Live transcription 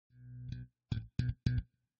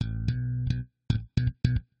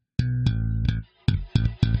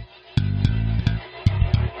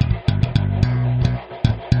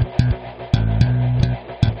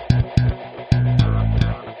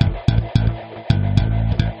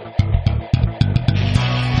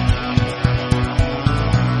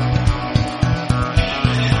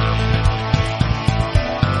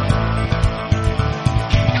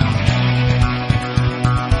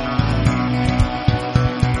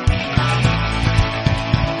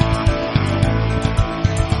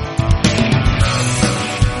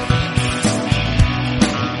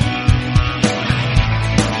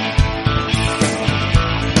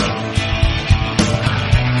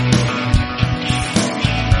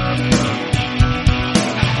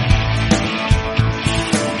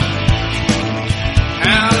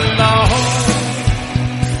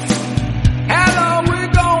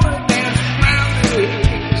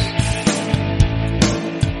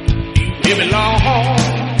hear me long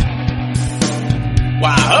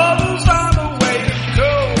while others on the way to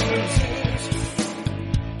go.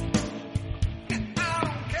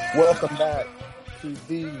 Welcome back to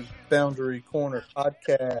the Boundary Corner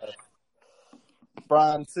podcast.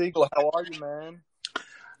 Brian Siegel, how are you, man?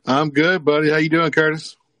 I'm good, buddy. How you doing,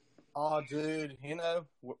 Curtis? Oh, dude,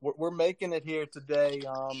 we're making it here today.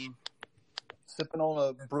 Sipping on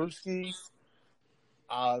a brewski.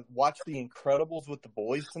 Watched The Incredibles with the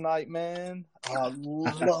boys tonight, man. I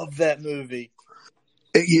love that movie.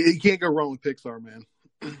 You can't go wrong with Pixar, man.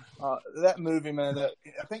 That movie, man. I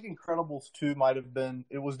think Incredibles 2 might have been.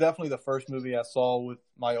 It was definitely the first movie I saw with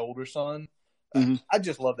my older son. Mm-hmm. I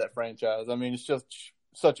just love that franchise. I mean, it's just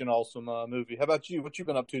such an awesome movie. How about you? What you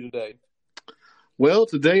been up to today? Well,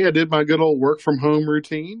 today I did my good old work from home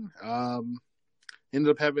routine.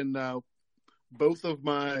 Ended up having both of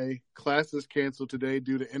my classes canceled today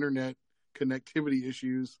due to internet connectivity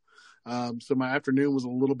issues. So my afternoon was a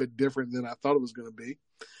little bit different than I thought it was going to be.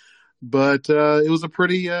 But it was a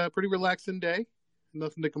pretty relaxing day.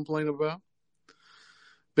 Nothing to complain about.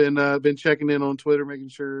 Been checking in on Twitter, making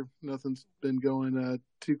sure nothing's been going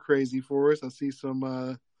too crazy for us. I see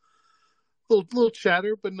some little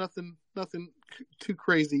chatter, but nothing too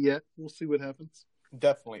crazy yet. We'll see what happens.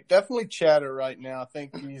 Definitely chatter right now. I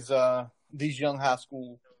think these young high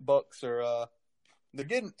school bucks are they're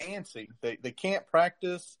getting antsy. They can't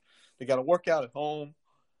practice. They got to work out at home.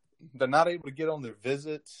 They're not able to get on their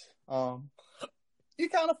visits. You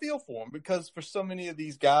kind of feel for them because for so many of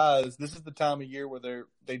these guys, this is the time of year where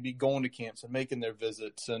they'd be going to camps and making their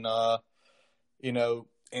visits, and and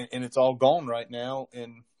it's all gone right now.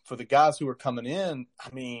 And for the guys who are coming in, I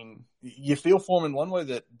mean, you feel for them in one way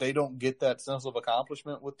that they don't get that sense of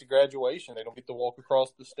accomplishment with the graduation. They don't get to walk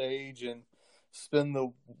across the stage and spend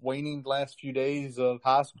the waning last few days of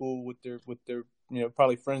high school with their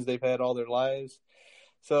probably friends they've had all their lives.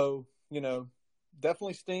 So,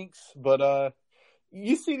 definitely stinks, but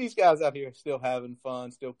you see these guys out here still having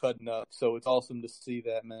fun, still cutting up. So it's awesome to see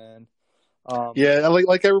that, man. Yeah,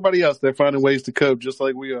 like everybody else, they're finding ways to cope just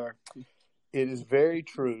like we are. It is very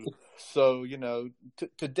true. So,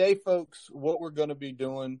 today, folks, what we're going to be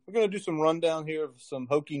doing, we're going to do some rundown here of some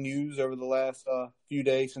Hokie news over the last few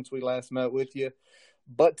days since we last met with you.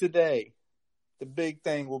 But today, the big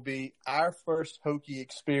thing will be our first Hokie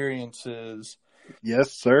experiences.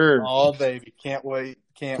 Yes, sir. Oh, baby. Can't wait.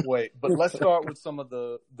 But let's start with some of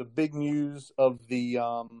the big news of the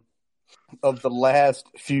last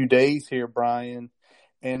few days here, Brian.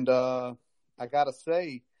 And I got to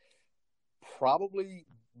say, probably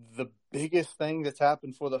the biggest thing that's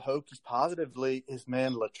happened for the Hokies positively is,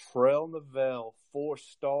 man, Latrell Novell,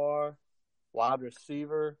 4-star wide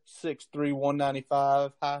receiver, 6'3",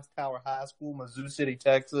 195, Hightower High School, Mizzou City,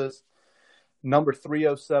 Texas, number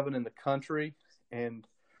 307 in the country, and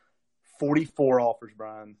 44 offers,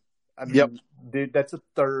 Brian. I mean, yep. Dude, that's a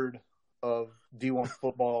third of D1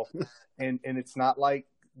 football, and it's not like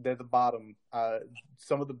they're the bottom.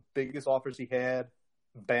 Some of the biggest offers he had,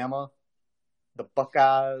 Bama, the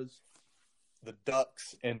Buckeyes, the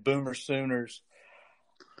Ducks, and Boomer Sooners.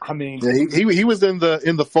 I mean, yeah, he was in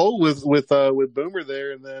the fold with Boomer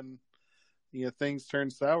there, and then things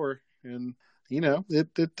turned sour, and I'll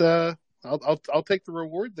take the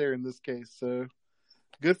reward there in this case. So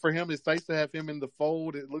good for him. It's nice to have him in the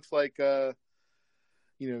fold. It looks like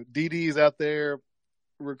DD is out there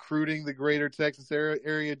recruiting the greater Texas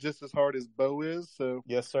area just as hard as Bo is. So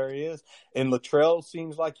yes, sir, he is. And Latrell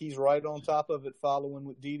seems like he's right on top of it, following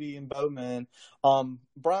with DD and Bo, man.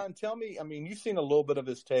 Brian, tell me, I mean, you've seen a little bit of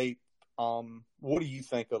his tape. What do you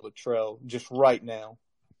think of Latrell just right now?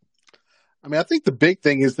 I mean, I think the big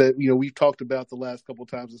thing is that, we've talked about the last couple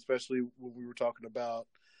of times, especially when we were talking about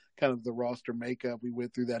kind of the roster makeup. We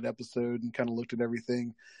went through that episode and kind of looked at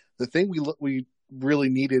everything. The thing we really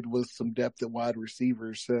needed was some depth at wide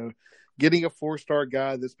receivers. So getting a 4-star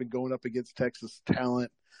guy that's been going up against Texas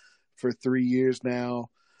talent for 3 years now,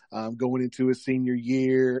 going into his senior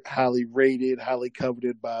year, highly rated, highly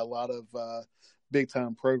coveted by a lot of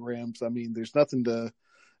big-time programs. I mean, there's nothing to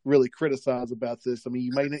really criticize about this. I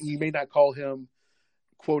mean, you may not call him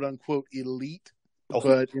quote-unquote elite,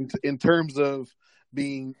 but in terms of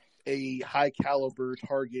being a high caliber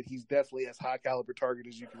target, he's definitely as high caliber target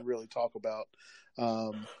as you can really talk about.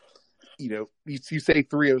 You say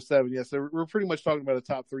 307, yes, so we're pretty much talking about a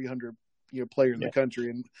top 300 player in the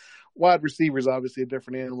country, and wide receiver is obviously a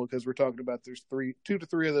different animal because we're talking about there's 2 to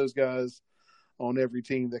 3 of those guys on every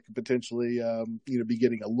team that could potentially be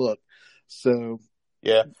getting a look. So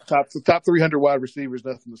yeah, top 300 wide receivers,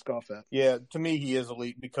 nothing to scoff at. Yeah, to me, he is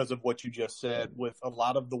elite because of what you just said. With a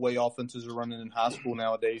lot of the way offenses are running in high school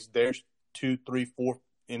nowadays, 2, 3, 4,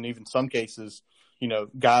 and even some cases,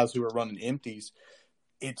 guys who are running empties.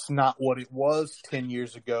 It's not what it was 10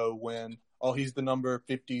 years ago when, he's the number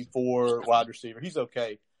 54 wide receiver. He's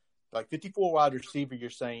okay. Like 54 wide receiver, you're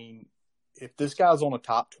saying if this guy's on a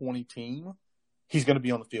top 20 team, he's going to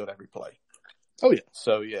be on the field every play. Oh, yeah.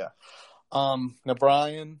 So, yeah. Now,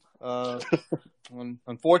 Brian,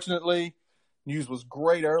 unfortunately, news was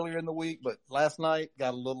great earlier in the week, but last night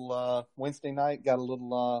Wednesday night got a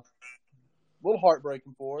little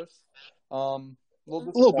heartbreaking for us. A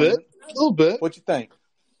little bit. What you think?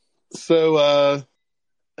 So,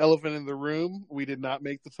 elephant in the room, we did not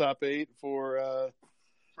make the top 8 for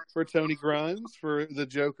Tony Grimes for the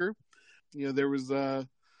Joker. There was a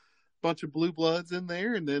bunch of blue bloods in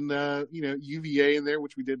there, and then UVA in there,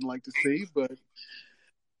 which we didn't like to see. But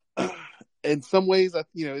in some ways,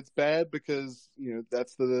 it's bad because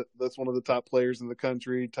that's one of the top players in the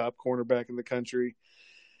country, top cornerback in the country,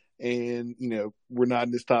 and we're not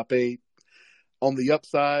in this top 8. On the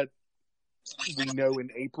upside, we know in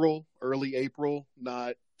early April,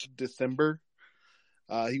 not December.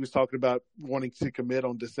 He was talking about wanting to commit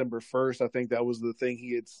on December 1st. I think that was the thing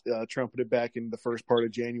he had trumpeted back in the first part of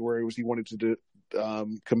January, was he wanted to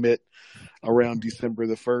commit around December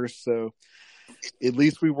the 1st. So at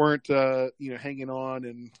least we weren't, hanging on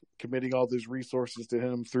and committing all those resources to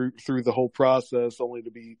him through the whole process, only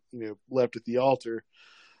to be, left at the altar.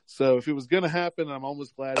 So if it was going to happen, I'm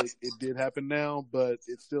almost glad it did happen now, but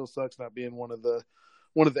it still sucks not being one of the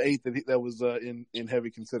 8 that was in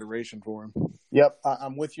heavy consideration for him. Yep,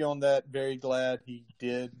 I'm with you on that. Very glad he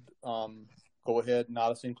did go ahead and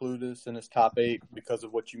not include us in his top 8 because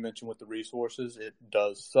of what you mentioned with the resources. It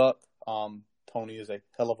does suck. Tony is a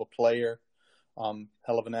hell of a player,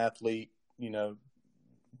 hell of an athlete. The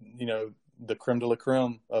creme de la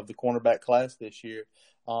creme of the cornerback class this year.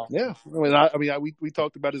 Yeah, we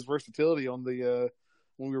talked about his versatility on the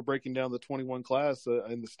when we were breaking down the 21 class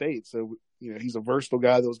in the state. So he's a versatile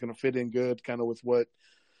guy that was going to fit in good, kind of with what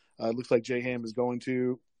looks like J-Ham is going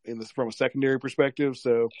to from a secondary perspective.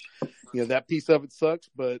 So that piece of it sucks,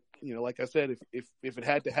 but like I said, if it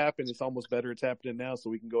had to happen, it's almost better it's happening now, so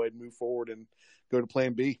we can go ahead and move forward and go to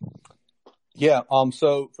Plan B. Yeah.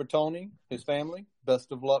 So for Tony, his family,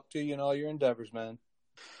 best of luck to you in all your endeavors, man.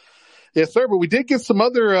 Yes, sir. But we did get some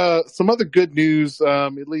other good news,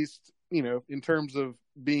 at least in terms of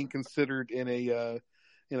being considered in a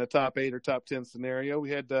top 8 or top 10 scenario.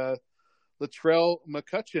 We had Latrell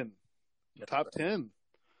McCutcheon, top 10.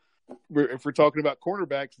 If we're talking about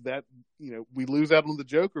cornerbacks, that we lose out on the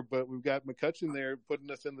Joker, but we've got McCutcheon there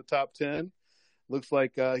putting us in the top 10. Looks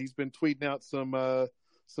like he's been tweeting out some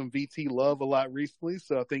VT love a lot recently.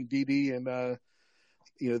 So I think DD and the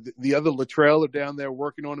other Latrell are down there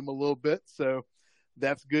working on him a little bit. So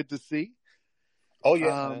that's good to see. Oh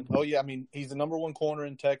yeah, man. Oh yeah. I mean, he's the number 1 corner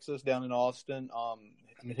in Texas, down in Austin.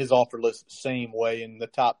 His offer list same way in the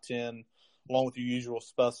top 10, along with your usual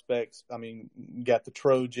suspects. I mean, you got the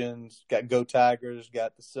Trojans, got Go Tigers,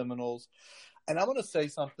 got the Seminoles. And I'm going to say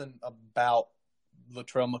something about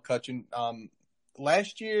Latrell McCutcheon.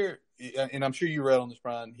 Last year, and I'm sure you read on this,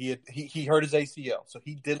 Brian, he hurt his ACL, so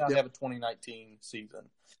he did not have a 2019 season.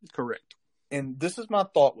 Correct. And this is my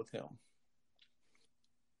thought with him.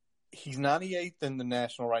 He's 98th in the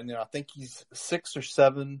national right now. I think he's 6 or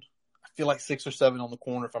 7. I feel like 6 or 7 on the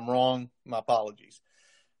corner. If I'm wrong, my apologies.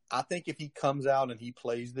 I think if he comes out and he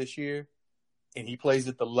plays this year, and he plays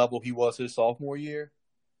at the level he was his sophomore year,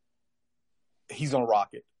 he's going to rock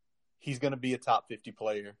it. He's going to be a top 50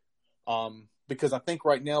 player. Because I think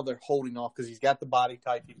right now they're holding off because he's got the body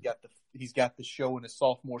type, he's got the show in his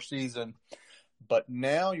sophomore season. But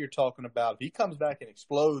now you're talking about if he comes back and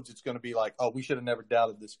explodes, it's going to be like, oh, we should have never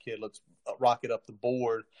doubted this kid. Let's rock it up the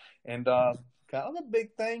board. And kind of the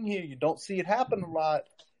big thing here, you don't see it happen a lot.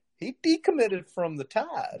 He decommitted from the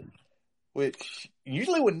Tide, which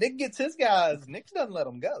usually when Nick gets his guys, Nick doesn't let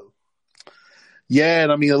them go. Yeah,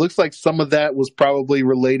 and I mean, it looks like some of that was probably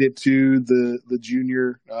related to the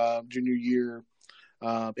junior year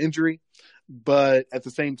injury, but at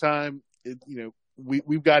the same time,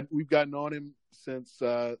 we've gotten on him since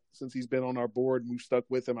he's been on our board, and we've stuck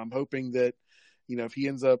with him. I'm hoping that if he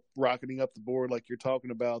ends up rocketing up the board like you're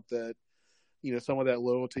talking about, that some of that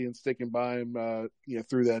loyalty and sticking by him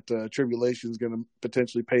through that tribulation is going to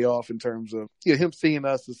potentially pay off in terms of him seeing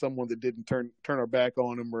us as someone that didn't turn our back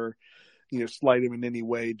on him or slight him in any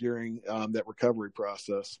way during that recovery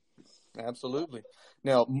process. Absolutely.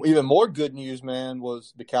 Now, even more good news, man,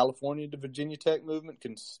 was the California to Virginia Tech movement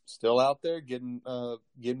still out there getting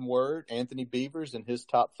word. Anthony Beavers in his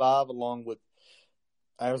top 5, along with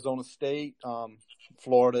Arizona State,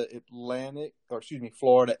 Florida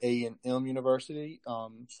Florida A&M University,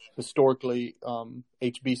 historically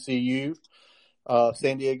HBCU,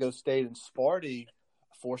 San Diego State, and Sparty,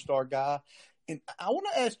 4-star guy. And I want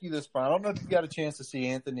to ask you this, Brian. I don't know if you got a chance to see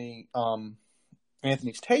Anthony's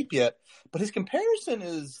tape yet, but his comparison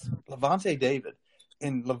is Levante David.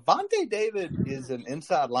 And Levante David is an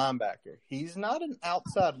inside linebacker. He's not an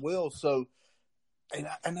outside will. So,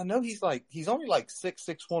 and I know he's only like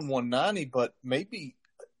 6'1", 190, but maybe,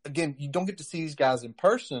 again, you don't get to see these guys in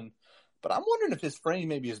person. But I'm wondering if his frame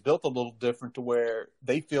maybe is built a little different to where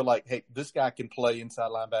they feel like, hey, this guy can play inside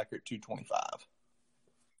linebacker at 225.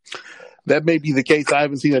 That may be the case. I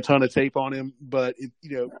haven't seen a ton of tape on him, but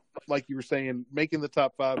like you were saying, making the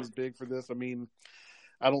top 5 is big for this. I mean,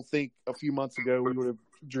 I don't think a few months ago we would have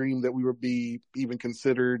dreamed that we would be even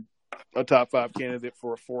considered a top 5 candidate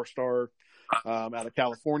for a 4-star out of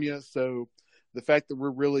California. So the fact that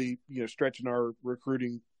we're really, stretching our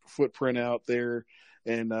recruiting footprint out there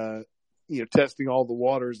and, testing all the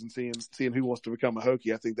waters and seeing who wants to become a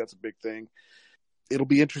Hokie, I think that's a big thing. It'll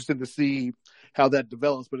be interesting to see how that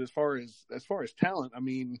develops. But as far as talent, I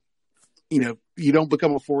mean, you don't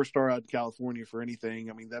become a 4-star out in California for anything.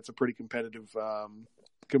 I mean, that's a pretty competitive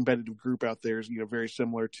group out there, very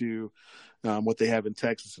similar to what they have in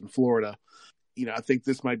Texas and Florida. I think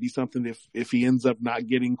this might be something if he ends up not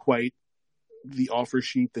getting quite the offer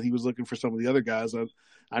sheet that he was looking for some of the other guys.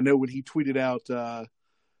 I know when he tweeted out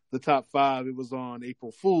the top 5, it was on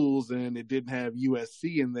April Fool's and it didn't have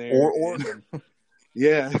USC in there. Or Oregon.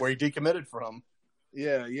 Yeah. Where he decommitted from.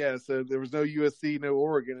 Yeah. So there was no USC, no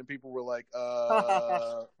Oregon, and people were like,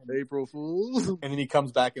 April Fools. And then he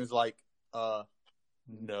comes back and is like,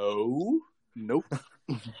 no. Nope.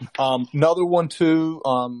 Another one, too,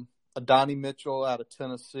 Adonai Mitchell out of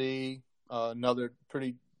Tennessee, another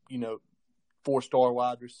pretty, 4-star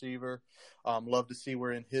wide receiver. Love to see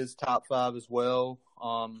we're in his top 5 as well.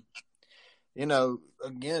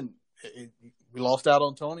 Again, we lost out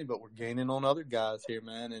on Tony, but we're gaining on other guys here,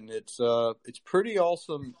 man. And it's pretty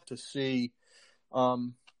awesome to see.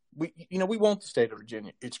 We want the state of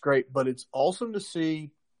Virginia. It's great, but it's awesome to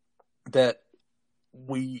see that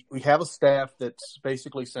we have a staff that's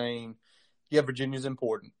basically saying, yeah, Virginia's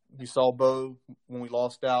important. You saw Bo when we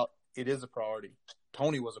lost out. It is a priority.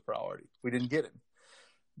 Tony was a priority. We didn't get him,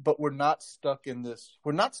 but we're not stuck in this.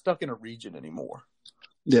 We're not stuck in a region anymore.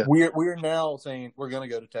 Yeah, we're now saying we're going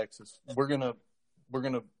to go to Texas. We're gonna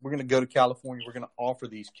go to California. We're going to offer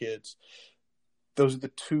these kids. Those are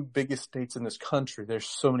the 2 biggest states in this country. There's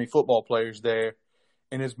so many football players there,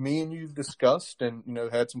 and as me and you've discussed, and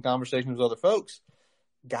had some conversations with other folks,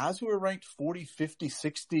 guys who are ranked 40, 50,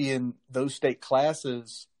 60 in those state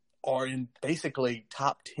classes are in basically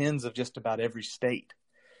top 10s of just about every state.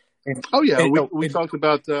 And, we talked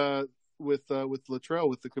about with Latrell,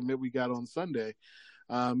 with the commit we got on Sunday.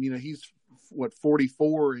 He's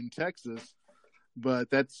 44 in Texas,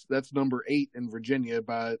 but that's number 8 in Virginia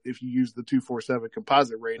if you use the 247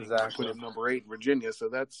 composite rating. Exactly. Put him number 8 in Virginia. So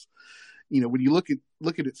that's when you look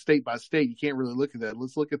at it state by state, you can't really look at that.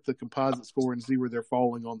 Let's look at the composite score and see where they're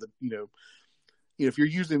falling on the if you're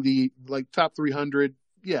using the top 300.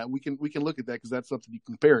 Yeah, we can look at that because that's something you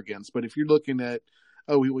can compare against. But if you're looking at,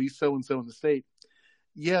 he's so-and-so in the state,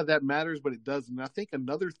 yeah, that matters, but it doesn't. And I think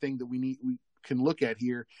another thing that we can look at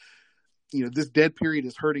here, this dead period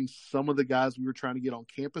is hurting some of the guys we were trying to get on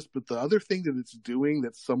campus. But the other thing that it's doing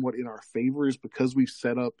that's somewhat in our favor is because we've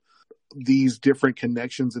set up these different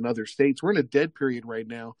connections in other states. We're in a dead period right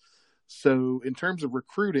now. So in terms of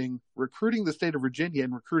recruiting the state of Virginia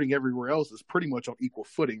and recruiting everywhere else is pretty much on equal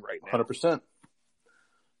footing right now. 100%.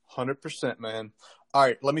 100%, man. All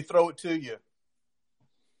right, let me throw it to you.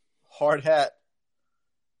 Hard Hat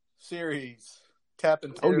Series, Tap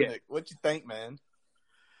and Tiernick. Yeah. What'd you think, man?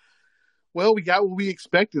 Well, we got what we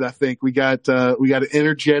expected, I think. We got an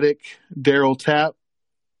energetic Daryl Tapp,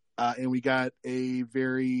 and we got a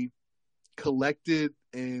very collected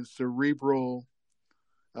and cerebral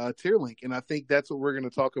Tierlink. And I think that's what we're going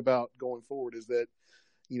to talk about going forward is that,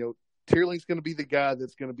 Tierlink's going to be the guy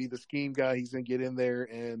that's going to be the scheme guy. He's going to get in there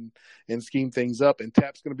and scheme things up. And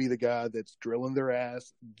Tapp's going to be the guy that's drilling their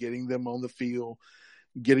ass, getting them on the field,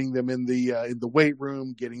 getting them in the weight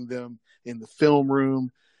room, getting them in the film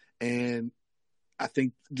room. And I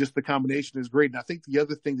think just the combination is great. And I think the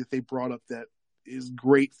other thing that they brought up that is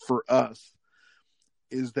great for us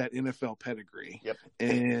is that NFL pedigree. Yep.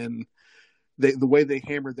 And the way they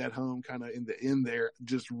hammered that home kind of in the end there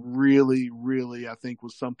just really, really, I think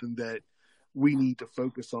was something that we need to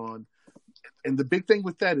focus on. And the big thing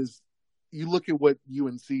with that is you look at what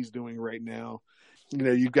UNC is doing right now.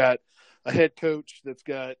 You've got a head coach that's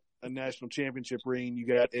got a national championship ring. You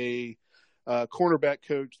got a cornerback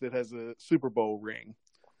coach that has a Super Bowl ring.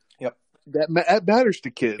 Yep, that matters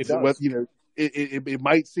to kids. It does. It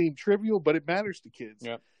might seem trivial, but it matters to kids.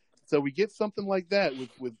 Yep. So we get something like that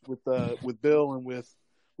with Bill and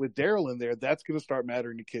with Daryl in there. That's going to start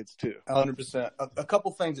mattering to kids too. 100%. A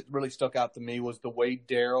couple things that really stuck out to me was the way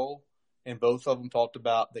Daryl and both of them talked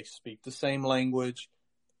about they speak the same language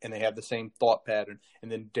and they have the same thought pattern.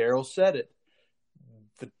 And then Daryl said it.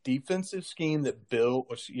 The defensive scheme that Bill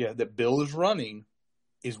is running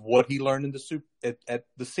is what he learned at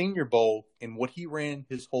the Senior Bowl and what he ran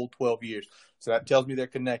his whole 12 years. So that tells me they're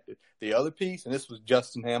connected. The other piece, and this was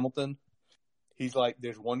Justin Hamilton, he's like,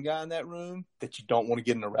 there's one guy in that room that you don't want to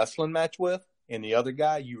get in a wrestling match with, and the other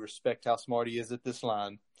guy, you respect how smart he is at this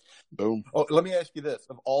line. Boom. Oh, let me ask you this.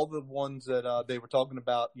 Of all the ones that they were talking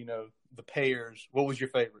about, the pairs, what was your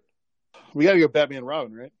favorite? We got to go Batman and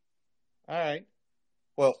Robin, right? All right.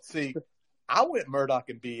 Well, see, I went Murdoch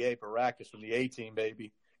and B.A. Baracus from the A-Team,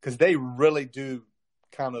 baby, because they really do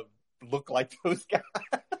kind of look like those guys.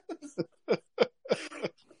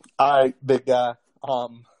 All right, big guy.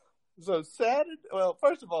 So Saturday, well,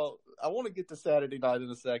 first of all, I want to get to Saturday night in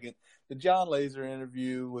a second. The John Laser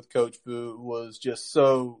interview with Coach Fu was just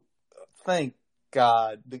so, thank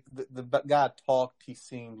God. The guy talked. He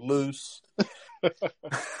seemed loose.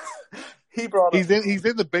 He's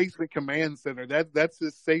in the basement command center. That's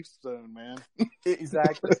his safe zone, man.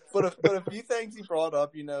 Exactly. But a few things he brought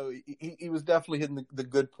up, he was definitely hitting the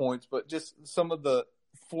good points. But just some of the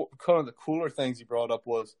kind of the cooler things he brought up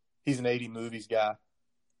was he's an 80 movies guy.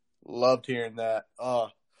 Loved hearing that.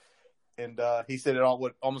 And he said it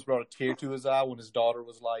almost brought a tear to his eye when his daughter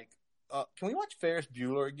was like, "Can we watch Ferris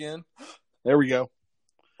Bueller again?" There we go.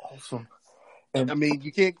 Awesome. And I mean,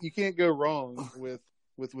 you can't go wrong with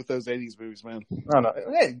those 80s movies, man. I know.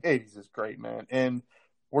 80s is great, man. And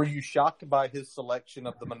were you shocked by his selection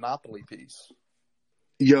of the Monopoly piece?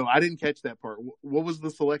 Yo, I didn't catch that part. What was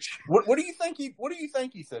the selection? What do you think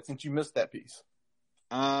he said since you missed that piece?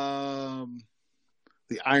 The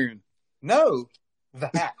iron. No, the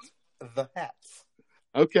hat. The hats.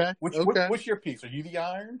 Okay. What's your piece? Are you the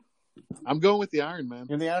iron? I'm going with the iron, man.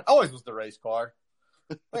 You're the iron? Always was the race car.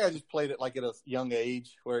 I think I just played it like at a young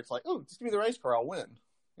age where it's like, oh, just give me the race car, I'll win.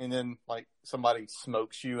 And then like somebody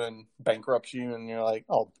smokes you and bankrupts you and you're like,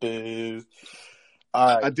 oh, boo.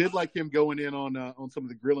 I did like him going in on some of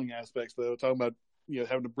the grilling aspects though, talking about,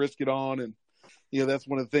 having a brisket on and, that's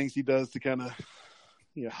one of the things he does to kind of,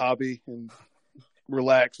 hobby and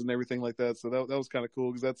relax and everything like that. So that was kind of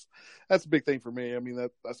cool because that's a big thing for me. I mean,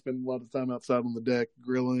 I spend a lot of time outside on the deck,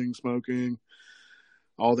 grilling, smoking,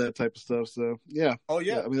 all that type of stuff. So yeah. Oh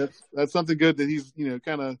yeah. I mean, that's something good that he's,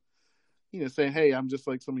 kind of, saying, hey, I'm just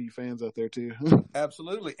like some of you fans out there too.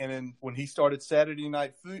 Absolutely. And then when he started Saturday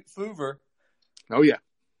Night Fever. Oh yeah.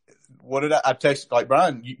 What did I texted like,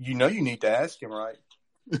 Brian, you need to ask him, right?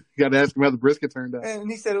 You got to ask him how the brisket turned out. And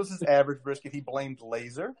he said it was his average brisket. He blamed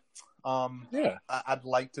Laser. Yeah. I'd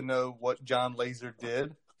like to know what John Laser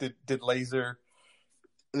did. Did Laser?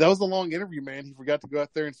 That was a long interview, man. He forgot to go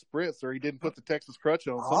out there and spritz, or he didn't put the Texas crutch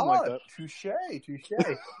on, something like that. Touche.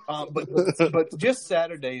 But just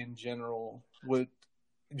Saturday in general with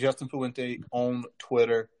Justin Fuente on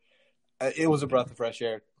Twitter, it was a breath of fresh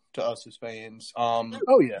air to us as fans.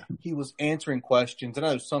 Oh yeah, he was answering questions. I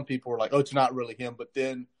know some people were like, "Oh, it's not really him," but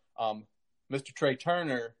then Mr. Trey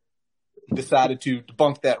Turner decided to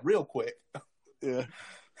debunk that real quick. Yeah,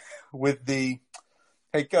 with the,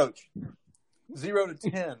 "Hey, coach, 0 to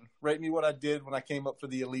 10, rate me what I did when I came up for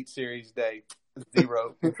the Elite Series day."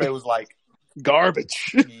 0. And Trey was like,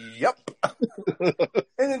 garbage. Yep.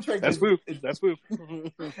 And then Trey That's move.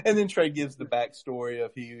 And then Trey gives the backstory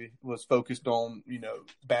of he was focused on,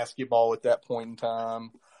 basketball at that point in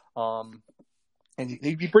time. And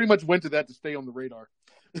he pretty much went to that to stay on the radar.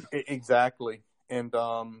 Exactly. And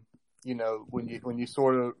when you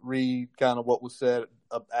sort of read kind of what was said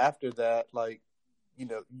after that, like,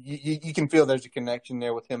 you can feel there's a connection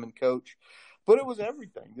there with him and Coach. But it was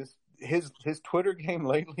everything. His Twitter game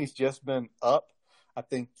lately has just been up. I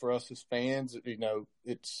think for us as fans,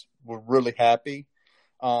 we're really happy.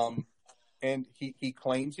 And he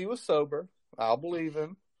claims he was sober. I'll believe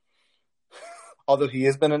him. Although he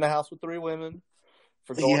has been in the house with 3 women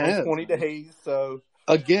for going on 20 days. So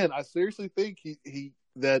again, I seriously think he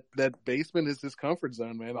that basement is his comfort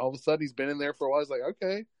zone, man. All of a sudden he's been in there for a while. He's like,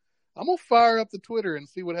 okay, I'm gonna fire up the Twitter and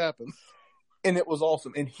see what happens. And it was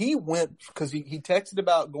awesome. And he went because he texted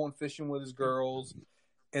about going fishing with his girls.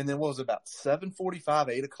 And then what was it, about 7:45,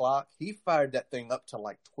 8 o'clock? He fired that thing up to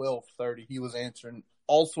like 12:30. He was answering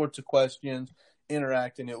all sorts of questions.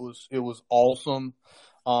 interacting. It was awesome.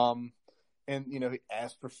 And he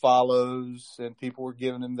asked for follows, and people were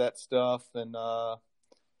giving him that stuff. And are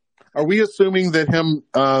we assuming that him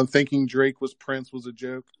thinking Drake was Prince was a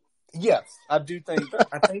joke? yes, I do think.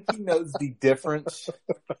 I think he knows the difference.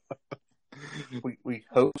 We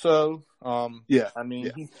hope so. Yeah. I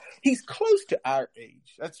mean, he's close to our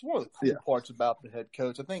age. That's one of the cool parts about the head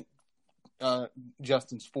coach. I think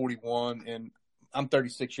Justin's 41, and I'm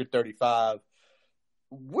 36. You're 35.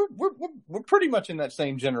 We're pretty much in that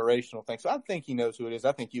same generational thing. So I think he knows who it is.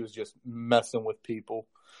 I think he was just messing with people.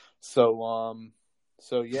 So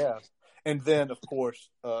yeah. And then, of course,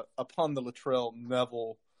 upon the Latrell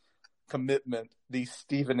Neville commitment, the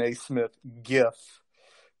Stephen A. Smith gif.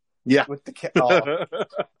 Yeah. With the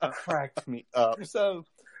cracked me up. So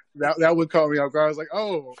that would call me off guard. I was like,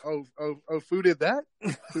 oh, Fu did that?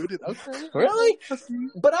 Fu did okay. Really?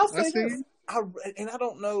 But I'll say this. I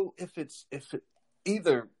don't know if it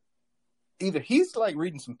either he's like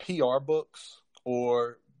reading some PR books,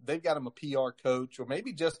 or they've got him a PR coach, or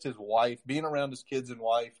maybe just his wife, being around his kids and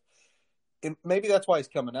wife. And maybe that's why he's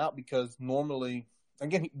coming out, because normally,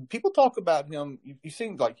 again, people talk about him. He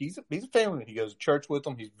seems like he's a family. He goes to church with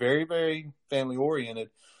them. He's very, very family oriented.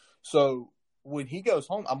 So when he goes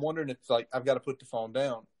home, I'm wondering if it's like, I've got to put the phone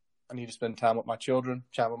down. I need to spend time with my children,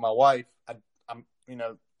 time with my wife.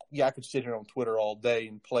 I could sit here on Twitter all day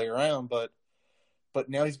and play around, but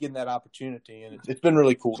now he's getting that opportunity, and it's been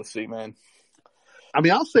really cool to see, man. I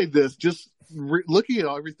mean, I'll say this: just looking at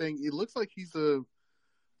everything, it looks like he's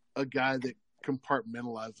a guy that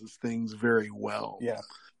compartmentalizes things very well. Yeah.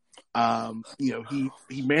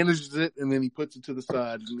 He manages it, and then he puts it to the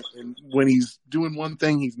side. And when he's doing one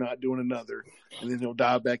thing, he's not doing another, and then he'll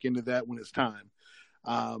dive back into that when it's time.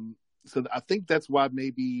 So I think that's why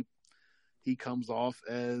maybe he comes off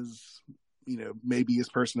as, maybe his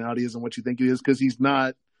personality isn't what you think it is, because he's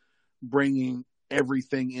not bringing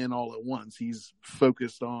everything in all at once. He's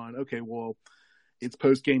focused on, okay, well, it's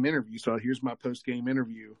post-game interview, so here's my post-game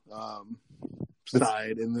interview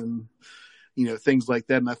side, and then, things like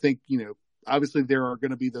that. And I think, obviously there are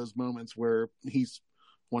going to be those moments where he's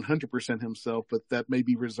 100% himself, but that may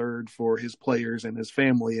be reserved for his players and his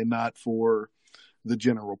family and not for the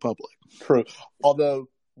general public. True. Although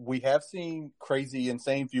we have seen crazy,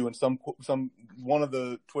 insane view, and one of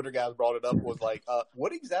the Twitter guys brought it up, was like,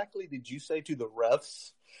 what exactly did you say to the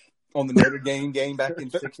refs on the Notre Dame game back in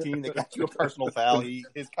 2016 that got you a personal foul?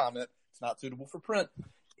 His comment, it's not suitable for print.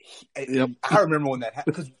 Yep. I remember when that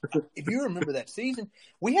happened, because if you remember that season,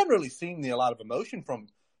 we hadn't really seen a lot of emotion from,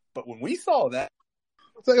 but when we saw that,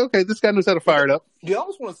 it's like, okay, this guy knows how to fire it up. The I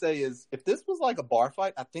almost want to say is, if this was like a bar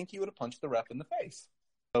fight, I think he would have punched the ref in the face.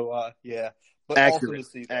 So, yeah. But accurate. Also to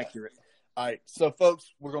see that. Accurate. All right. So,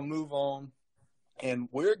 folks, we're going to move on, and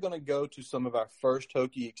we're going to go to some of our first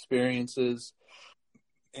Hokie experiences.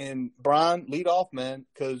 And, Brian, lead off, man,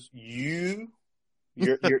 because you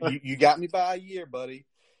got me by a year, buddy.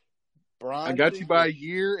 Brian, I got you by a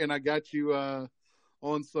year, and I got you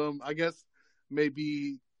on some, I guess,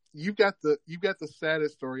 maybe you've got the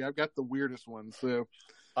saddest story. I've got the weirdest one. So,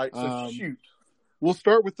 all right, so shoot. We'll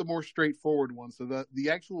start with the more straightforward one. So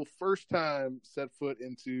the actual first time set foot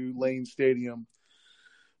into Lane Stadium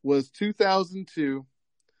was 2002,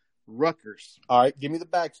 Rutgers. All right, give me the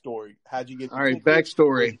backstory. How'd you get? All right,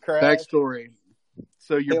 backstory.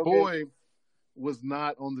 So your boy was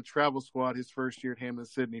not on the travel squad his first year at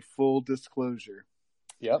Hampden-Sydney. Full disclosure.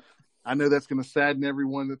 Yep. I know that's going to sadden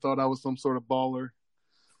everyone that thought I was some sort of baller.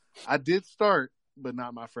 I did start, but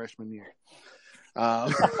not my freshman year.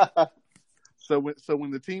 So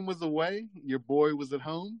when the team was away, your boy was at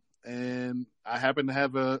home, and I happened to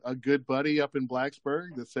have a good buddy up in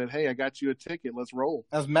Blacksburg that said, "Hey, I got you a ticket. Let's roll."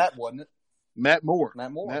 That was Matt, wasn't it? Moore.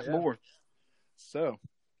 Matt Moore. So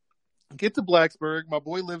get to Blacksburg. My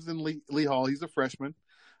boy lives in Lee Hall. He's a freshman.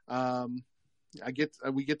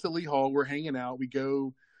 We get to Lee Hall. We're hanging out. We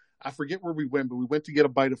go. I forget where we went, but we went to get a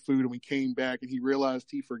bite of food, and we came back, and he realized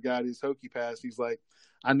he forgot his Hokie pass. He's like,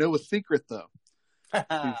 "I know a secret, though."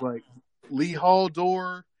 He's like, Lee Hall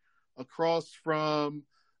door across from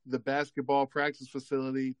the basketball practice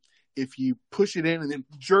facility. If you push it in and then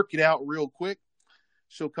jerk it out real quick,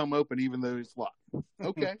 she'll come open even though it's locked.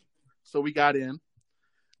 Okay. So we got in.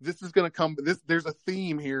 This is going to come. There's a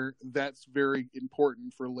theme here that's very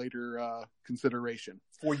important for later consideration.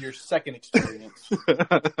 For your second experience.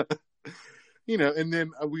 And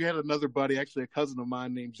then we had another buddy, actually a cousin of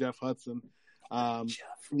mine named Jeff Hudson.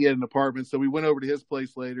 He had an apartment, so we went over to his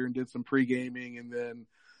place later and did some pre-gaming, and then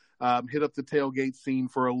hit up the tailgate scene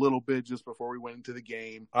for a little bit just before we went into the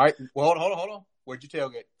game. All right. Well, hold on. Where'd you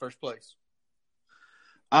tailgate? First place?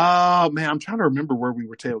 Oh man, I'm trying to remember where we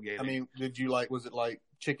were tailgating. I mean, was it like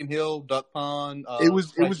Chicken Hill, Duck Pond? It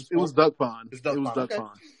was Duck Pond. It's Duck Pond. Okay.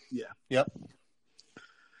 Pond. Yeah. Yep.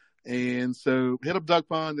 And so hit up Duck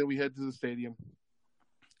Pond, then we head to the stadium.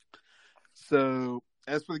 So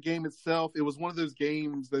as for the game itself, it was one of those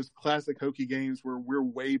games, those classic Hokie games where we're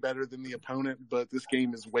way better than the opponent, but this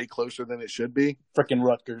game is way closer than it should be. Freaking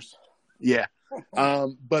Rutgers. Yeah.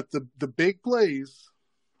 But the big plays,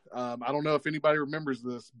 I don't know if anybody remembers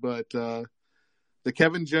this, but the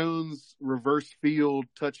Kevin Jones reverse field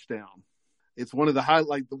touchdown. It's one of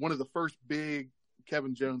the first big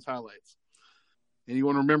Kevin Jones highlights. And you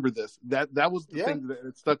want to remember this. That was the thing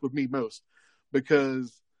that stuck with me most,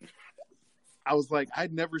 because I was like,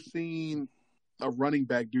 I'd never seen a running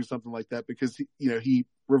back do something like that, because he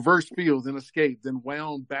reversed field, then escaped, then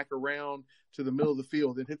wound back around to the middle of the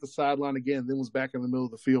field, then hit the sideline again, then was back in the middle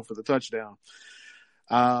of the field for the touchdown.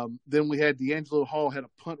 Then we had D'Angelo Hall had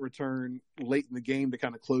a punt return late in the game to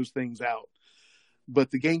kind of close things out.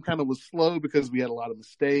 But the game kind of was slow because we had a lot of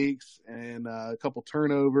mistakes and a couple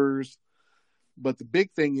turnovers. But the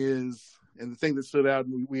big thing is, and the thing that stood out,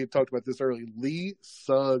 and we had talked about this earlier, Lee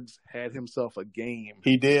Suggs had himself a game.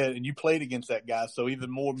 He did, and you played against that guy, so even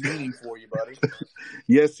more meaning for you, buddy.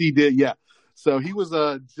 Yes, he did, yeah. So he was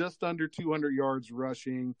just under 200 yards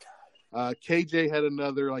rushing. KJ had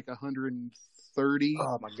another like 130.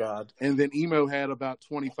 Oh, my God. And then Emo had about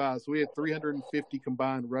 25. So we had 350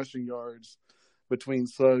 combined rushing yards between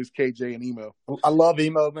Suggs, KJ, and Emo. I love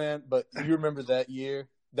Emo, man, but you remember that year?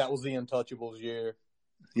 That was the Untouchables year.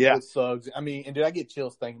 Yeah. With Suggs. I mean, and did I get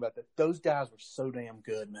chills thinking about that? Those guys were so damn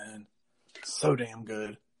good, man. So damn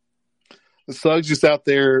good. The Suggs just out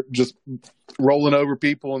there just rolling over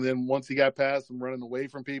people, and then once he got past them, running away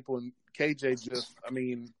from people. And KJ just, I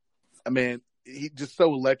mean, he just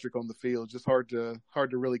so electric on the field. Just hard to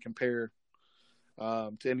really compare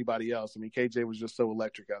to anybody else. I mean, KJ was just so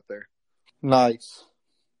electric out there. Nice.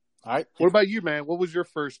 All right. What about you, man? What was your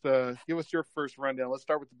first? Give us your first rundown. Let's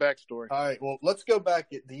start with the backstory. All right. Well, let's go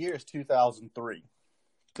back. The year is 2003.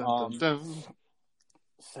 Dun, dun,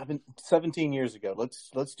 dun. 17 years ago.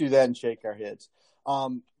 Let's do that and shake our heads.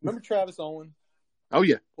 Remember Travis Owen? Oh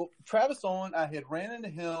yeah. Well, Travis Owen, I had ran into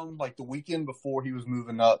him like the weekend before he was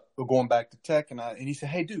moving up, or going back to Tech, and he said,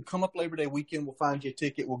 "Hey, dude, come up Labor Day weekend. We'll find you a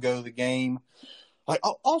ticket. We'll go to the game." Like,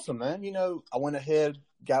 oh, awesome, man. I went ahead,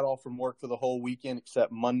 got off from work for the whole weekend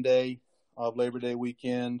except Monday of Labor Day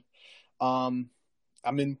weekend. I'm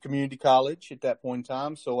in community college at that point in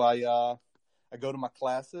time, so I go to my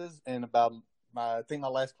classes, and I think my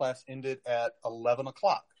last class ended at 11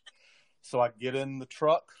 o'clock. So I get in the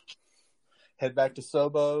truck, head back to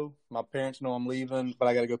Sobo. My parents know I'm leaving, but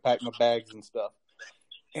I got to go pack my bags and stuff.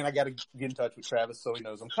 And I got to get in touch with Travis so he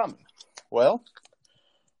knows I'm coming. Well,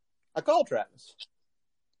 I called Travis.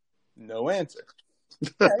 No answer.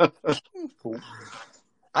 Okay. Cool.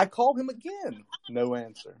 I called him again. No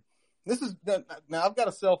answer. Now I've got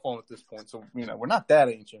a cell phone at this point, so we're not that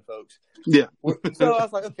ancient, folks. Yeah. So I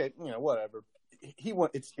was like, okay, whatever. He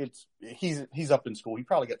went. He's up in school. He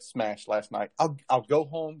probably got smashed last night. I'll go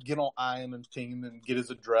home, get on IM's team, and get his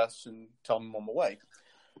address and tell him I'm on my way.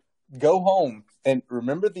 Go home and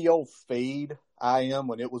remember the old fade IM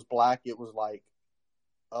when it was black. It was like,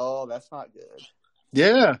 oh, that's not good.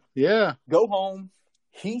 Yeah, yeah. Go home.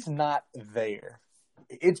 He's not there.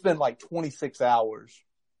 It's been like 26 hours,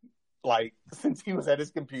 like since he was at his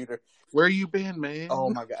computer. Where you been, man? Oh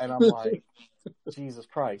my God! And I'm like, Jesus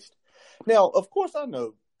Christ. Now, of course, I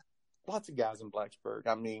know lots of guys in Blacksburg.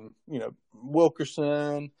 I mean,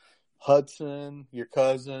 Wilkerson, Hudson, your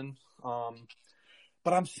cousin.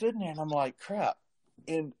 But I'm sitting there and I'm like, crap.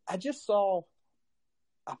 And I just saw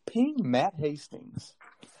I pinged Matt Hastings.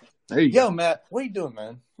 There you go. Yo, Matt, what are you doing,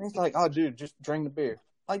 man? And he's like, oh, dude, just drink the beer.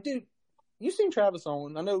 Like, dude, you seen Travis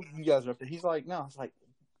Owen? I know you guys are up there. He's like, no. I was like,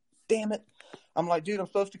 damn it. I'm like, dude, I'm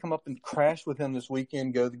supposed to come up and crash with him this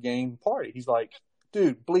weekend, go to the game, party. He's like,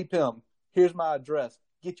 dude, bleep him. Here's my address.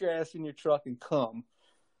 Get your ass in your truck and come.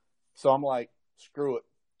 So I'm like, screw it.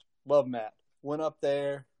 Love Matt. Went up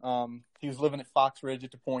there. He was living at Fox Ridge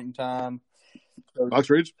at the point in time. So, Fox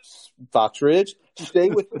Ridge. Stay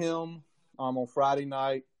with him on Friday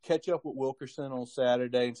night. Catch up with Wilkerson on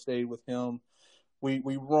Saturday and stayed with him. We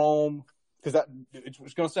roam because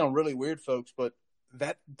it's going to sound really weird, folks, but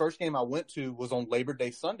that first game I went to was on Labor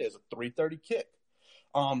Day Sunday as a 3:30 kick.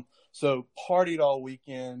 So partied all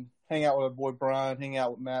weekend, hang out with our boy Brian, hang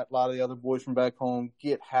out with Matt, a lot of the other boys from back home,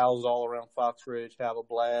 get housed all around Fox Ridge, have a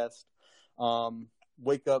blast.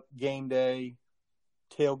 Wake up game day,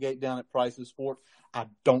 tailgate down at Price's Sport. I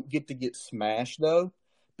don't get smashed though,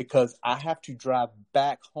 because I have to drive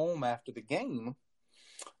back home after the game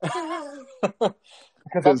Because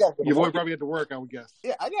I Because got to go your to boy work. probably had to work, I would guess.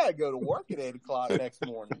 Yeah, I got to go to work at 8 o'clock next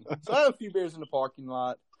morning. So I had a few beers in the parking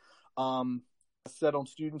lot. I sat on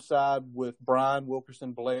student side with Brian,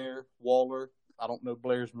 Wilkerson, Blair, Waller. I don't know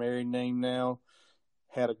Blair's married name now.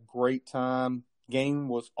 Had a great time. Game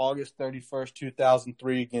was August 31st,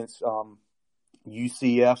 2003 against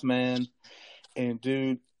UCF, man. And,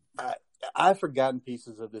 dude, I've forgotten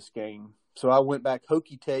pieces of this game. So I went back,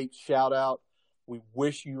 Hokie Tate, shout out. We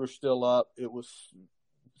wish you were still up. It was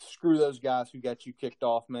screw those guys who got you kicked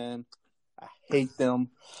off, man. I hate them.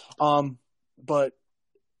 But,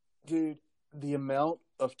 dude, the amount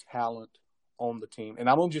of talent on the team, and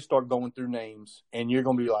I'm going to just start going through names, and you're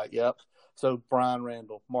going to be like, yep. So Brian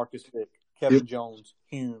Randall, Marcus Vick, Kevin Jones,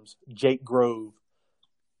 Humes, Jake Grove,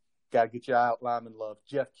 got to get you out, Lyman Love,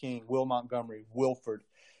 Jeff King, Will Montgomery, Wilford,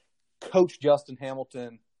 Coach Justin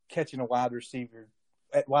Hamilton catching a wide receiver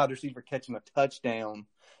catching a touchdown.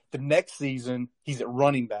 The next season, he's at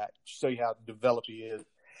running back. To show you how developed he is.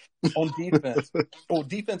 On defense,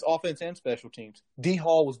 offense, and special teams. D.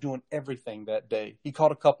 Hall was doing everything that day. He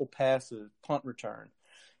caught a couple passes, punt return.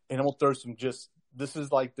 And I'm going to throw some this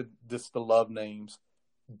is like the love names.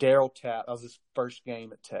 Daryl Tapp, that was his first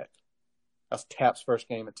game at Tech. That's Tapp's first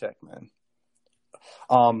game at Tech, man.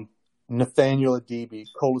 Nathaniel Adibi,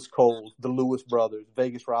 Colas Coles, the Lewis brothers,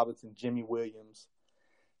 Vegas Robinson, Jimmy Williams.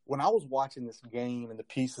 When I was watching this game and the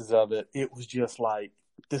pieces of it, it was just like,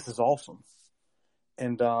 this is awesome.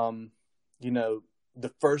 And, the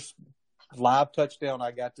first live touchdown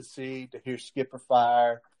I got to see, to hear Skipper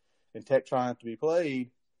fire and Tech Triumph to be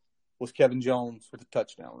played, was Kevin Jones with a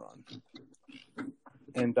touchdown run.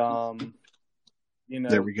 And,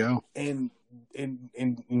 there we go. And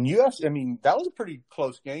US, I mean, that was a pretty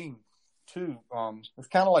close game, too. It's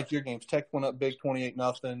kind of like your games. Tech went up big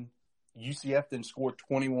 28-0. UCF then scored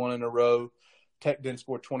 21 in a row. Tech then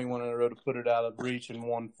scored 21 in a row to put it out of reach and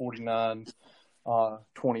won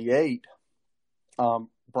 49-28.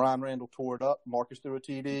 Brian Randall tore it up. Marcus threw a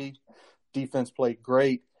TD. Defense played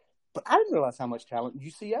great. But I didn't realize how much talent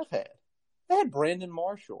UCF had. They had Brandon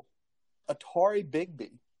Marshall, Atari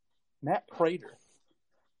Bigby, Matt Prater.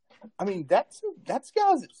 I mean, that's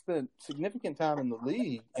guys that spent significant time in the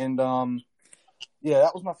league. And,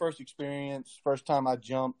 that was my first experience. First time I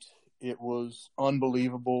jumped. It was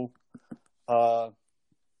unbelievable. I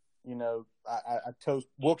toast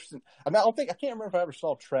Wilkerson. I can't remember if I ever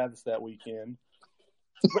saw Travis that weekend.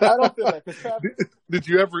 But I don't feel that because Travis. Did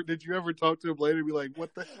you ever talk to him later and be like,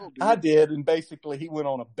 "What the hell, dude?" I did, and basically he went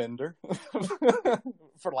on a bender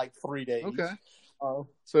for like 3 days. Okay.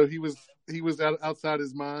 So he was outside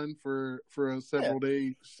his mind for a several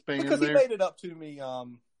day span because there. He made it up to me.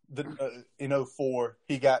 In 04,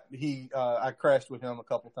 I crashed with him a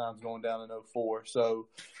couple times going down in 04, so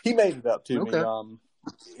he made it up to me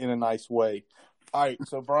in a nice way. All right,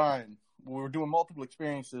 so Brian, we're doing multiple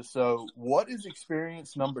experiences. So, what is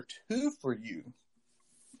experience number 2 for you?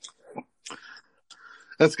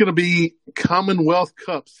 That's going to be Commonwealth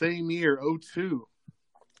Cup, same year, 02.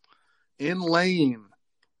 In Lane,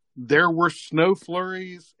 there were snow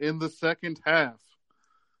flurries in the second half,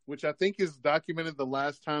 which I think is documented the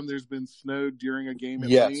last time there's been snow during a game in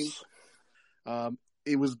Lane.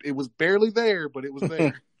 It was barely there, but it was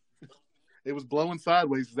there. It was blowing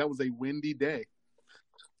sideways because that was a windy day.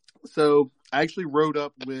 So I actually rode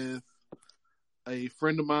up with a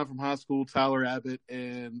friend of mine from high school, Tyler Abbott,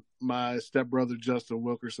 and my stepbrother, Justin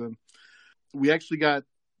Wilkerson. We actually got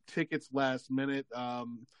tickets last minute.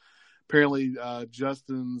 Apparently,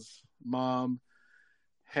 Justin's mom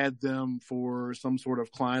had them for some sort of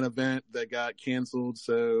client event that got canceled,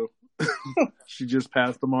 so she just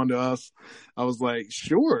passed them on to us. I was like,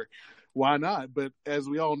 sure, why not? But as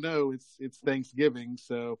we all know, it's Thanksgiving,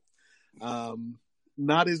 so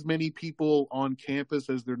not as many people on campus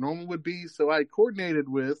as there normally would be. So I coordinated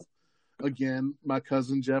with, again, my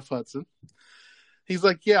cousin Jeff Hudson. He's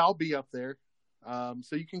like, yeah, I'll be up there.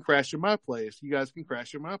 So you can crash at my place. You guys can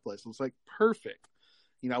crash at my place. I was like, perfect.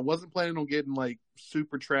 I wasn't planning on getting like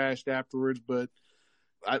super trashed afterwards, but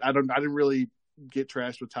I didn't really get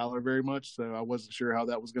trashed with Tyler very much, so I wasn't sure how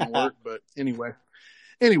that was going to work. But anyway,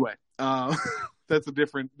 that's a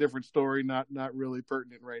different story. Not really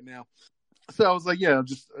pertinent right now. So I was like, yeah,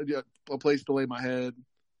 just a place to lay my head,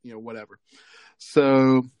 whatever.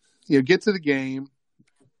 So, get to the game.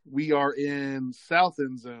 We are in South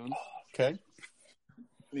End Zone. Okay.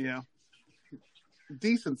 Yeah.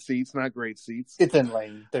 Decent seats, not great seats. It's in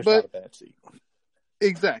Lane. There's not a bad seat.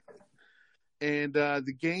 Exactly. And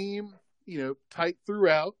the game, tight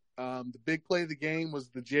throughout. The big play of the game was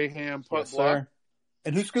the J-Ham punt block.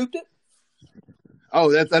 And who scooped it?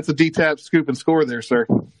 Oh, that's a D-tap scoop and score there, sir.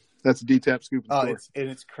 That's a D-tap scoop and score.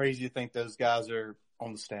 It's crazy to think those guys are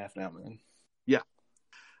on the staff now, man. Yeah.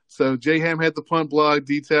 So J-Ham had the punt block,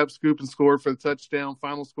 D-tap scoop and score for the touchdown.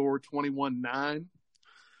 Final score 21-9.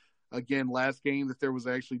 Again, last game that there was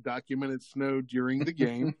actually documented snow during the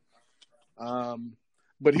game.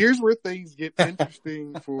 But here's where things get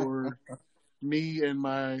interesting for me and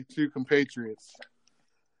my two compatriots.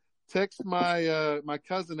 Text my my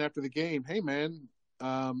cousin after the game, hey man,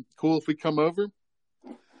 cool if we come over?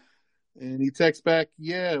 And he texts back,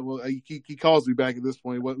 yeah. Well, he calls me back at this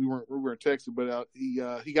point. We weren't texting, but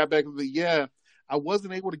he got back with me. Yeah, I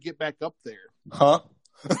wasn't able to get back up there. Huh?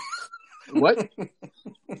 What?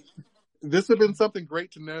 This would have been something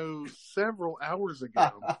great to know several hours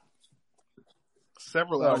ago.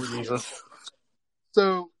 Ago.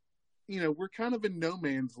 So, we're kind of in no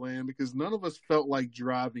man's land because none of us felt like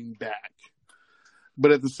driving back.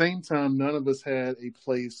 But at the same time, none of us had a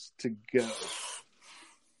place to go.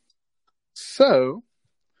 So,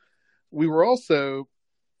 we were also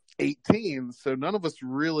 18, so none of us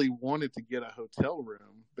really wanted to get a hotel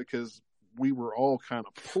room because we were all kind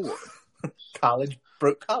of poor.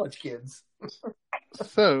 Broke college kids.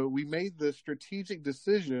 So we made the strategic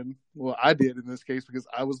decision. Well, I did in this case because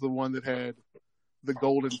I was the one that had the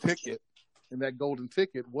golden ticket. And that golden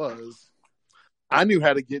ticket was I knew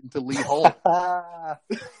how to get into Lee Hall.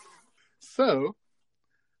 So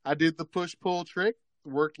I did the push-pull trick,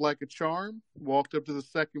 worked like a charm, walked up to the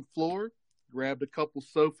second floor, grabbed a couple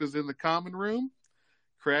sofas in the common room,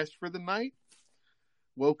 crashed for the night,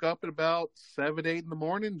 woke up at about 7, 8 in the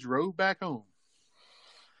morning, drove back home.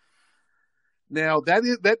 Now,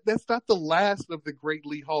 that's not the last of the great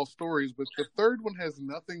Lee Hall stories, but the third one has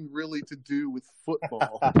nothing really to do with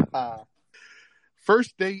football.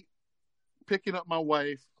 First date, picking up my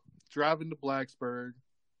wife, driving to Blacksburg.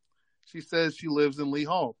 She says she lives in Lee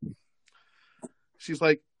Hall. She's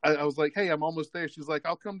like, I was like, hey, I'm almost there. She's like,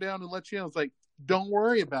 I'll come down and let you in. I was like, don't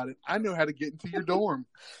worry about it. I know how to get into your dorm.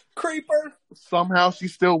 Creeper. Somehow she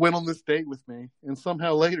still went on this date with me, and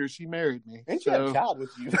somehow later she married me. And she had a child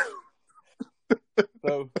with you.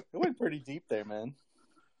 So it went pretty deep there, man.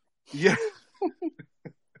 Yeah.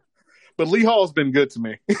 But Lee Hall's been good to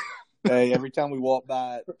me. Hey, every time we walk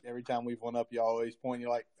by it, every time we've went up, you always point, you're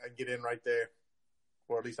like, I get in right there.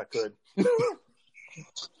 Or at least I could.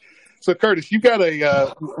 So, Curtis, you got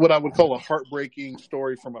a what I would call a heartbreaking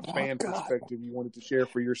story from a fan perspective you wanted to share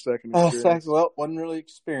for your second experience. Well, wasn't really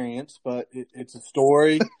experience, but it's a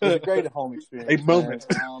story. It's a great home experience. A moment.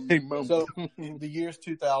 A moment. So, the year's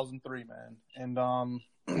 2003, man. And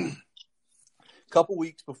a couple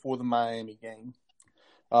weeks before the Miami game,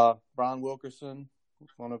 Brian Wilkerson,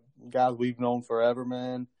 one of the guys we've known forever,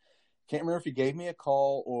 man. Can't remember if he gave me a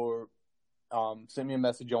call or sent me a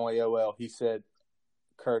message on AOL. He said,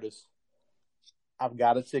 Curtis, I've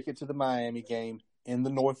got a ticket to the Miami game in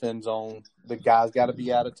the north end zone. The guy's got to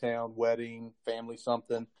be out of town, wedding, family,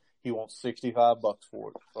 something. He wants $65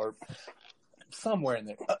 for it, or somewhere in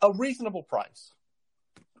there, a reasonable price.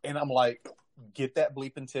 And I'm like, get that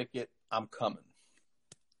bleeping ticket. I'm coming.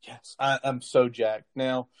 Yes, I'm so jacked.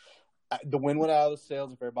 Now, the win went out of the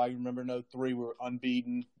sails. If everybody remember, in 03, we were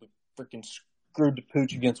unbeaten. We freaking screwed the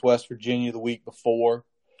pooch against West Virginia the week before.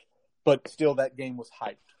 But still, that game was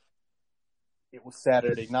hyped. It was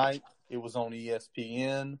Saturday night. It was on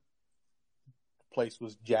ESPN. The place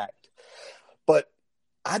was jacked. But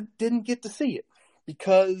I didn't get to see it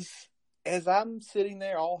because as I'm sitting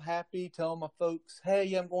there all happy, telling my folks,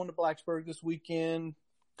 hey, I'm going to Blacksburg this weekend,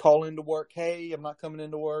 call into work, hey, I'm not coming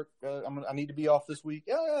into work. I need to be off this week.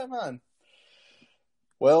 Yeah, fine.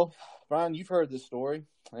 Well, Brian, you've heard this story,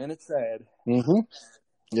 and it's sad.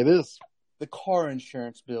 Mm-hmm. It is. The car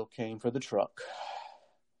insurance bill came for the truck.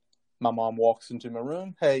 My mom walks into my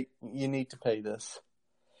room. Hey, you need to pay this.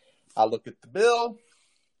 I look at the bill.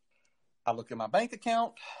 I look at my bank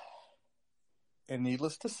account. And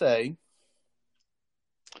needless to say,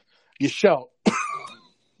 you shout.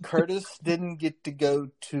 Curtis didn't get to go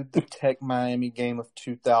to the Tech Miami game of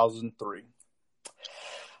 2003.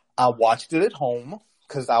 I watched it at home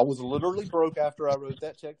because I was literally broke after I wrote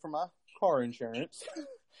that check for my car insurance.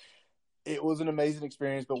 It was an amazing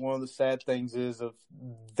experience, but one of the sad things is of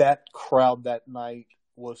that crowd that night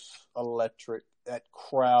was electric. That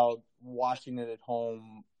crowd watching it at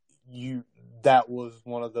home, that was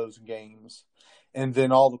one of those games. And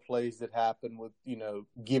then all the plays that happened with,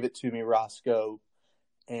 give it to me, Roscoe,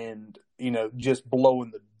 and, just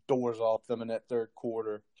blowing the doors off them in that third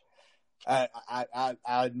quarter. I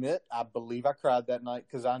admit, I believe I cried that night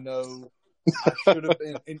because I know I should have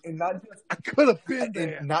been, and not just I could have been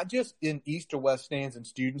there. not just in east or west stands and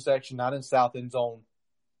student section, not in south end zone,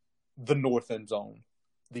 the north end zone,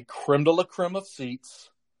 the creme de la creme of seats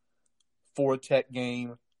for a Tech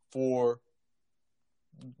game for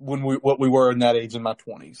what we were in that age in my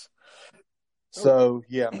 20s. So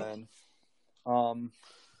yeah, man.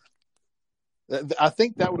 I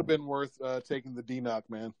think that would have been worth taking the D-knock,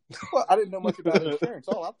 man. Well, I didn't know much about insurance.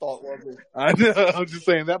 All I thought was, I know. I'm just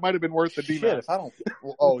saying that might have been worth the shit, D-knock. if I don't.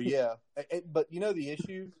 Well, oh yeah, but you know the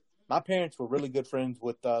issue. My parents were really good friends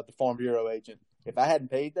with the Farm Bureau agent. If I hadn't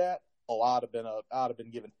paid that, I'd have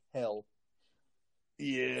been given hell.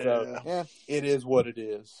 Yeah. So yeah, it is what it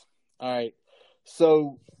is. All right.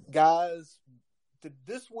 So guys,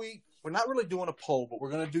 this week we're not really doing a poll, but we're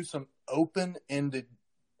going to do some open-ended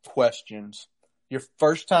questions. Your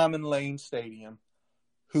first time in Lane Stadium,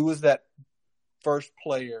 who was that first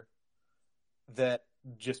player that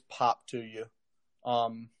just popped to you?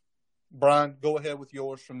 Brian, go ahead with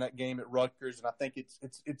yours from that game at Rutgers, and I think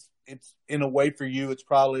it's in a way for you, it's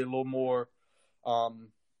probably a little more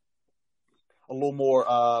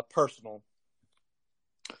personal.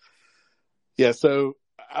 Yeah, so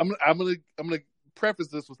I'm gonna preface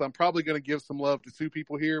this with I'm probably gonna give some love to two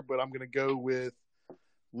people here, but I'm gonna go with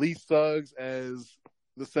Lee Suggs as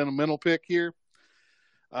the sentimental pick here.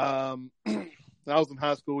 I was in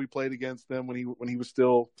high school. We played against them when he was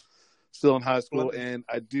still in high school, and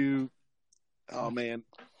I do. Oh man,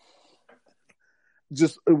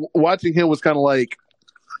 just watching him was kind of like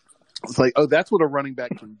it's like, oh, that's what a running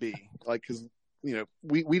back can be. Like, because you know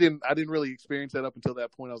I didn't really experience that up until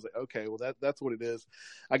that point. I was like, okay, well that's what it is.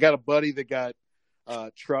 I got a buddy that got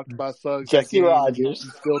trucked by Suggs. Jesse Rogers. He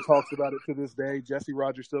still talks about it to this day. Jesse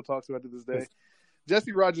Rogers still talks about it to this day.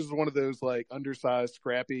 Jesse Rogers is one of those like undersized,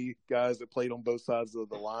 scrappy guys that played on both sides of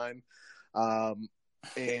the line.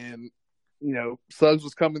 And you know, Suggs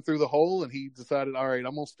was coming through the hole, and he decided, all right,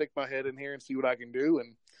 I'm gonna stick my head in here and see what I can do.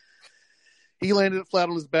 And he landed it flat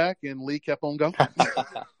on his back, and Lee kept on going.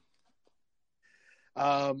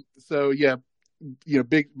 So yeah, you know,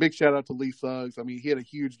 big shout out to Lee Suggs. I mean, he had a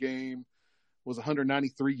huge game. Was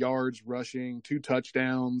 193 yards rushing, 2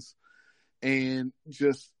 touchdowns, and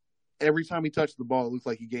just every time he touched the ball, it looked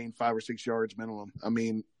like he gained 5 or 6 yards minimum. I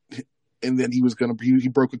mean, and then he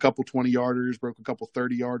broke a couple 20-yarders, broke a couple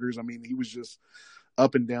 30-yarders. I mean, he was just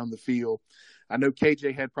up and down the field. I know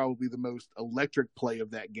KJ had probably the most electric play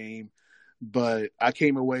of that game, but I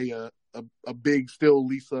came away a big still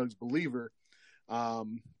Lee Suggs believer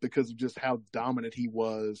because of just how dominant he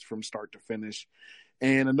was from start to finish.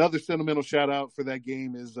 And another sentimental shout out for that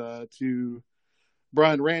game is to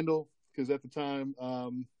Brian Randall, because at the time,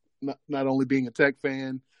 not only being a Tech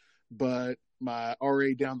fan, but my RA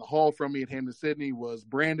down the hall from me at Hampden-Sydney was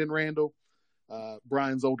Brandon Randall,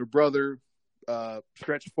 Brian's older brother,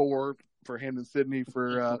 stretch 4 for Hampden-Sydney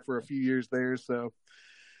for a few years there. So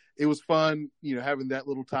it was fun, you know, having that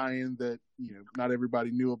little tie-in that, you know, not everybody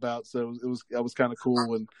knew about. So that was kind of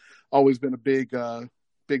cool, and always been a big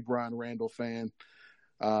Brian Randall fan.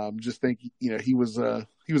 Just think, you know, he was a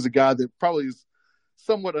guy that probably is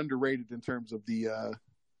somewhat underrated in terms of the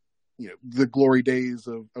you know, the glory days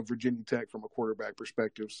of Virginia Tech from a quarterback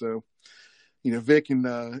perspective. So, you know, Vic and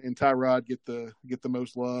Tyrod get the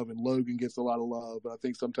most love, and Logan gets a lot of love. But I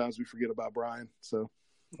think sometimes we forget about Brian. So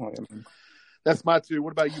that's my 2.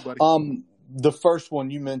 What about you, buddy? The first one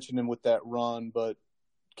you mentioned him with that run, but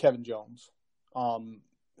Kevin Jones.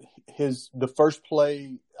 The first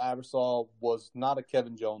play I ever saw was not a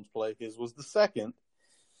Kevin Jones play. His was the second.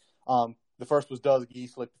 The first was Doug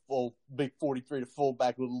Geese, like the full big 43 to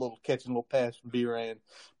fullback with a little catching a little pass from B-Ran.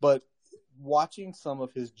 But watching some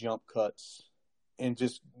of his jump cuts, and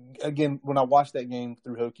just again when I watched that game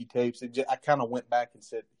through Hokie tapes, I kind of went back and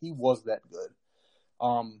said he was that good.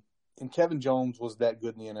 And Kevin Jones was that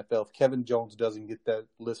good in the NFL. If Kevin Jones doesn't get that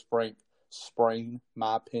Liz Frank sprain,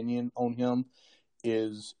 my opinion on him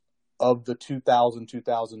is of the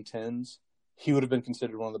 2010s, he would have been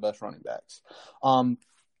considered one of the best running backs.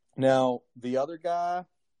 Now, the other guy,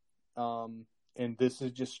 and this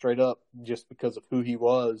is just straight up just because of who he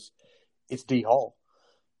was, it's D. Hall.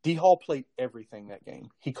 D. Hall played everything that game.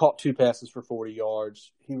 He caught 2 passes for 40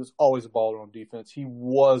 yards. He was always a baller on defense. He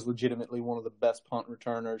was legitimately one of the best punt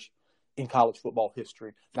returners in college football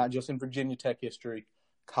history, not just in Virginia Tech history,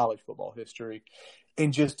 college football history.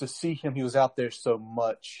 And just to see him, he was out there so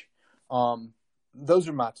much. Those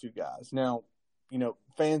are my 2 guys. Now, you know,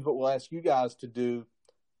 fans, what we'll ask you guys to do,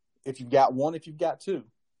 if you've got one, if you've got 2,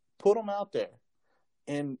 put them out there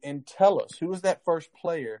and tell us, who was that first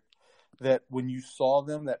player that when you saw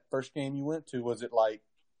them, that first game you went to, was it like,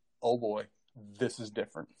 oh boy, this is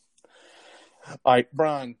different? All right,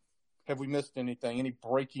 Brian, have we missed anything? Any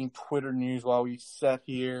breaking Twitter news while we sat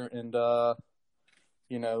here and,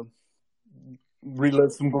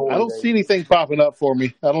 relive some glory I don't days? see anything popping up for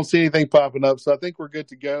me. I don't see anything popping up, so I think we're good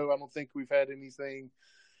to go. I don't think we've had anything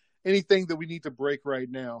that we need to break right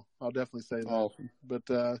now. I'll definitely say that. Awesome. But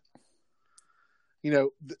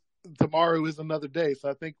tomorrow is another day, so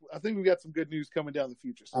I think we've got some good news coming down the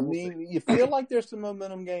future. So we'll see. You feel like there's some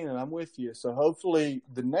momentum gaining. I'm with you. So hopefully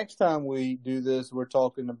the next time we do this, we're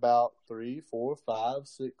talking about 3, 4, 5,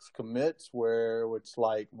 6 commits where it's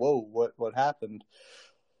like, whoa, what happened?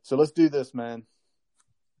 So let's do this, man.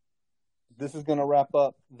 This is going to wrap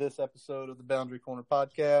up this episode of the Boundary Corner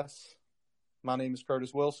Podcast. My name is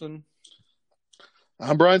Curtis Wilson.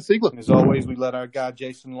 I'm Brian Siegler. And as always, we let our guy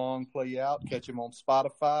Jason Long play you out. Catch him on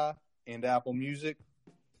Spotify and Apple Music.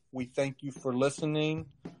 We thank you for listening.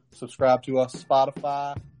 Subscribe to us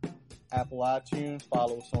Spotify, Apple iTunes.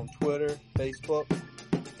 Follow us on Twitter, Facebook.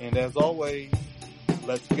 And as always,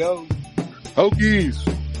 let's go.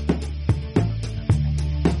 Hokies.